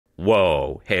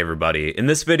Whoa, hey everybody. In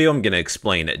this video, I'm going to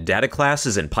explain data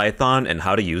classes in Python and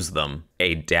how to use them.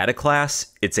 A data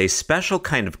class, it's a special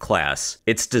kind of class.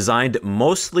 It's designed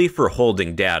mostly for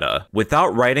holding data,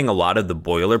 without writing a lot of the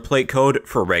boilerplate code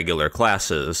for regular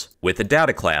classes. With a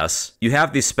data class, you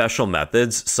have these special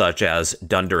methods such as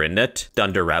dunderInit,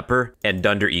 dunderRepr, and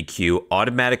dunderEQ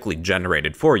automatically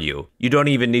generated for you. You don't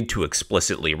even need to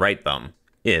explicitly write them.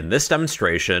 In this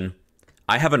demonstration,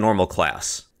 I have a normal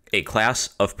class. A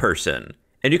class of person.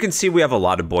 And you can see we have a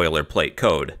lot of boilerplate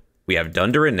code. We have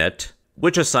dunderInit,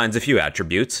 which assigns a few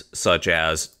attributes, such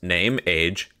as name,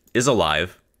 age, is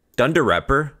alive,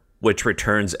 dunderRepr, which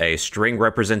returns a string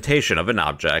representation of an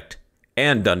object,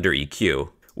 and dunderEQ,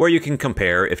 where you can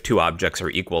compare if two objects are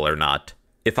equal or not.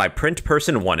 If I print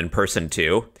person1 and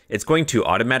person2, it's going to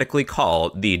automatically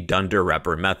call the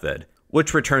dunderRepr method,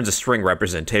 which returns a string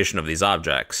representation of these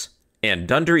objects. And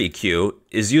dunderEQ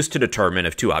is used to determine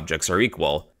if two objects are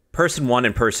equal. Person1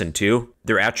 and person2,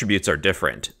 their attributes are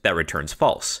different. That returns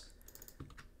false.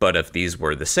 But if these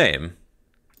were the same,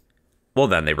 well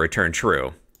then they return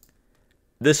true.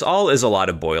 This all is a lot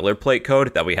of boilerplate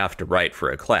code that we have to write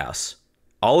for a class.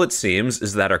 All it seems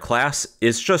is that our class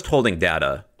is just holding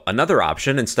data. Another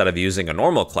option, instead of using a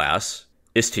normal class,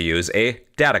 is to use a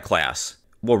data class.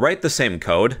 We'll write the same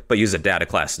code, but use a data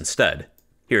class instead.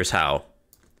 Here's how.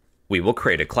 We will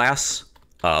create a class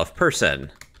of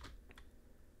person.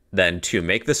 Then to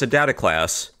make this a data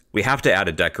class, we have to add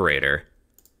a decorator.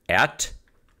 At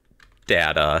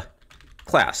data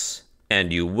class.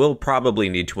 And you will probably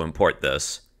need to import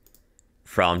this.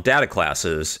 From data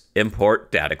classes,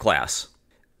 import data class.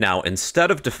 Now,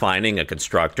 instead of defining a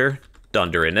constructor,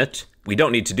 dunderInit, we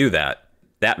don't need to do that.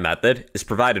 That method is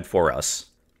provided for us.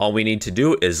 All we need to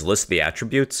do is list the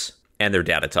attributes and their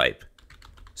data type.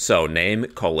 So name,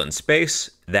 colon, space,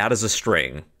 that is a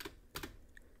string.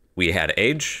 We had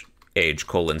age,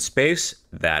 colon, space,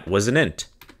 that was an int.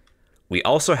 We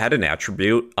also had an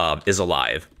attribute of is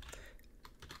alive.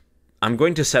 I'm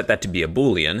going to set that to be a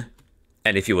Boolean,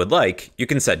 and if you would like, you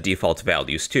can set default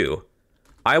values too.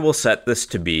 I will set this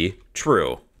to be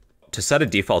true. To set a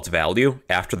default value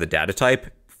after the data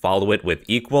type, follow it with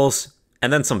equals,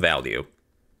 and then some value.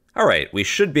 Alright, we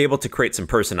should be able to create some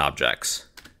person objects.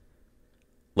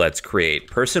 Let's create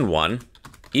person1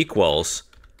 equals,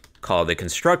 call the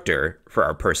constructor for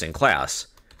our person class.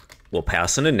 We'll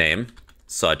pass in a name,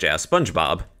 such as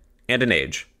SpongeBob, and an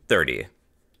age, 30.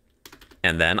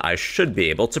 And then I should be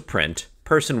able to print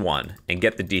person1 and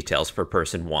get the details for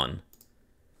person1.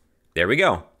 There we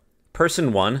go.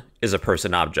 Person1 is a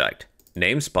person object.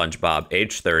 Name SpongeBob,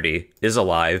 age 30, is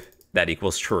alive, that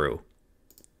equals true.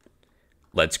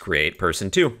 Let's create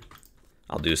person2.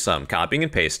 I'll do some copying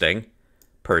and pasting.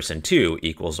 Person2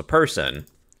 equals a person.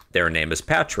 Their name is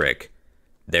Patrick.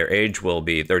 Their age will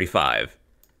be 35.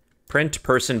 Print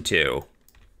person2.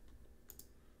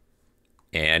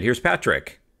 And here's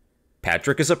Patrick.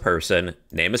 Patrick is a person.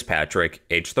 Name is Patrick.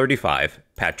 Age 35.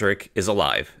 Patrick is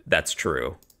alive. That's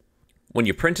true. When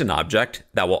you print an object,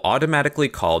 that will automatically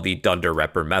call the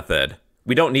dunderRepr method.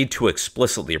 We don't need to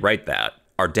explicitly write that.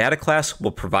 Our data class will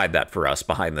provide that for us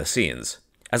behind the scenes,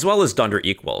 as well as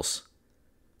dunderEquals.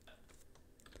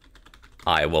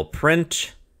 I will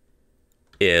print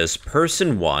is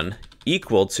person1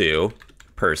 equal to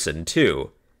person2.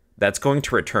 That's going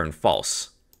to return false.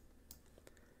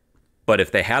 But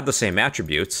if they had the same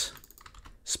attributes,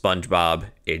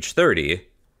 SpongeBob, age 30,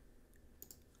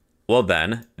 well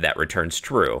then, that returns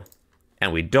true.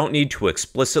 And we don't need to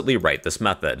explicitly write this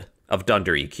method of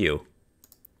dunderEQ.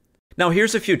 Now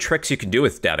here's a few tricks you can do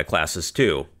with data classes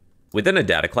too. Within a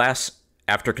data class,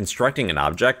 after constructing an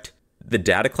object, the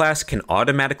data class can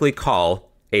automatically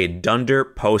call a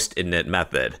dunderPostInit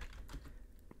method.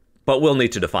 But we'll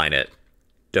need to define it.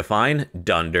 Define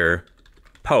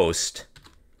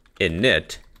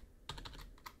dunderPostInit,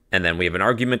 and then we have an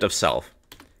argument of self.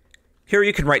 Here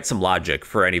you can write some logic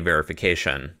for any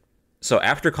verification. So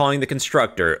after calling the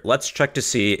constructor, let's check to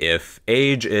see if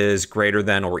age is greater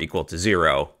than or equal to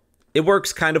 0. It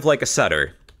works kind of like a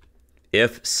setter.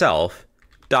 If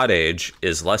self.age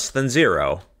is less than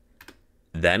 0,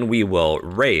 then we will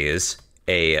raise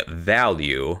a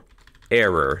value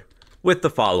error with the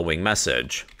following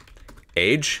message.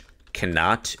 Age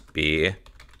cannot be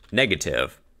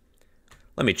negative.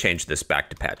 Let me change this back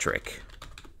to Patrick.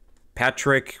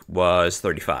 Patrick was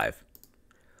 35.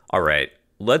 All right,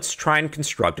 let's try and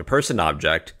construct a person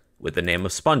object with the name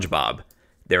of SpongeBob.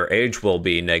 Their age will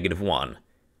be -1.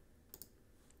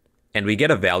 And we get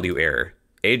a value error.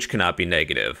 Age cannot be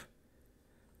negative.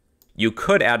 You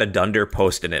could add a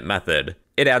dunderPostInit method.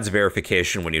 It adds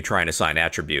verification when you try and assign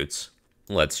attributes.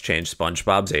 Let's change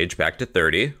SpongeBob's age back to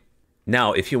 30.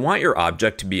 Now, if you want your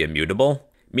object to be immutable,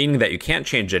 meaning that you can't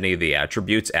change any of the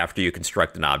attributes after you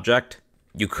construct an object,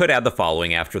 you could add the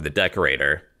following after the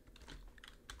decorator.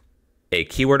 A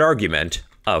keyword argument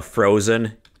of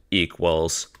frozen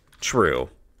equals true.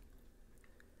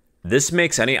 This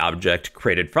makes any object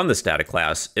created from this data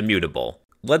class immutable.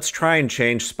 Let's try and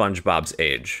change SpongeBob's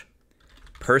age.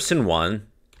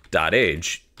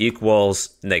 person1.age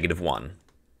equals -1.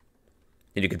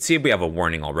 And you can see we have a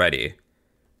warning already.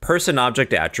 Person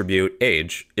object attribute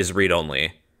age is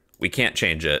read-only. We can't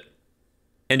change it.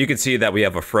 And you can see that we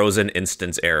have a frozen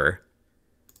instance error.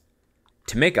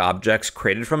 To make objects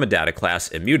created from a data class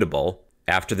immutable,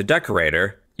 after the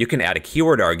decorator, you can add a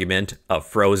keyword argument of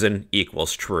frozen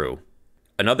equals true.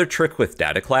 Another trick with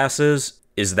data classes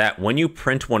is that when you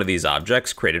print one of these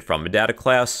objects created from a data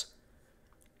class,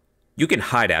 you can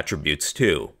hide attributes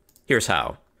too. Here's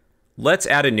how. Let's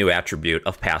add a new attribute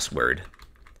of password.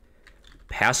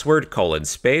 Password :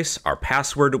 our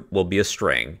password will be a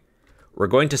string. We're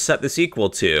going to set this equal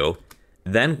to,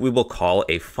 then we will call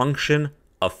a function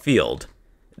of field,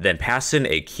 then pass in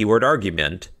a keyword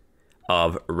argument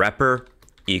of repr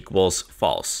equals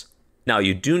false. Now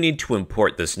you do need to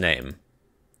import this name.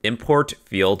 Import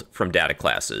field from data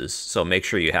classes, so make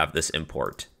sure you have this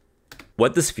import.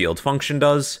 What this field function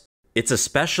does, it's a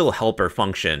special helper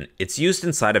function. It's used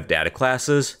inside of data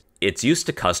classes. It's used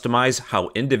to customize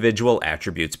how individual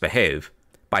attributes behave.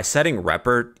 By setting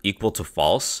repr equal to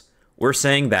false, we're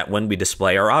saying that when we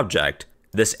display our object,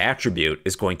 this attribute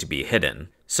is going to be hidden.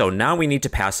 So now we need to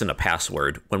pass in a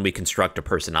password when we construct a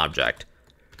person object.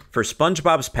 For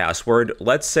SpongeBob's password,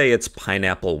 let's say it's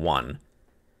pineapple1.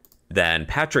 Then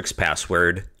Patrick's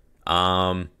password,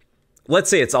 let's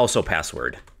say it's also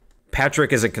password.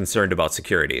 Patrick isn't concerned about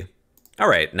security. All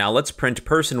right, now let's print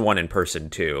person1 and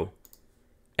person2.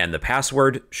 And the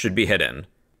password should be hidden.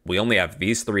 We only have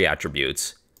these three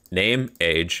attributes. Name,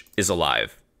 age, is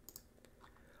alive.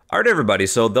 All right, everybody,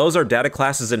 so those are data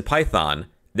classes in Python.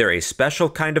 They're a special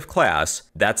kind of class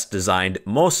that's designed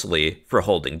mostly for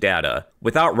holding data,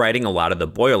 without writing a lot of the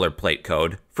boilerplate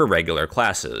code for regular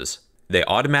classes. They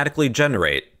automatically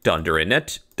generate dunder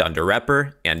init, dunder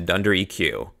repr, and dunder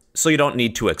eq, so you don't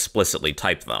need to explicitly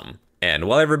type them. And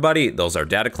well, everybody, those are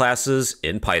data classes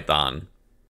in Python.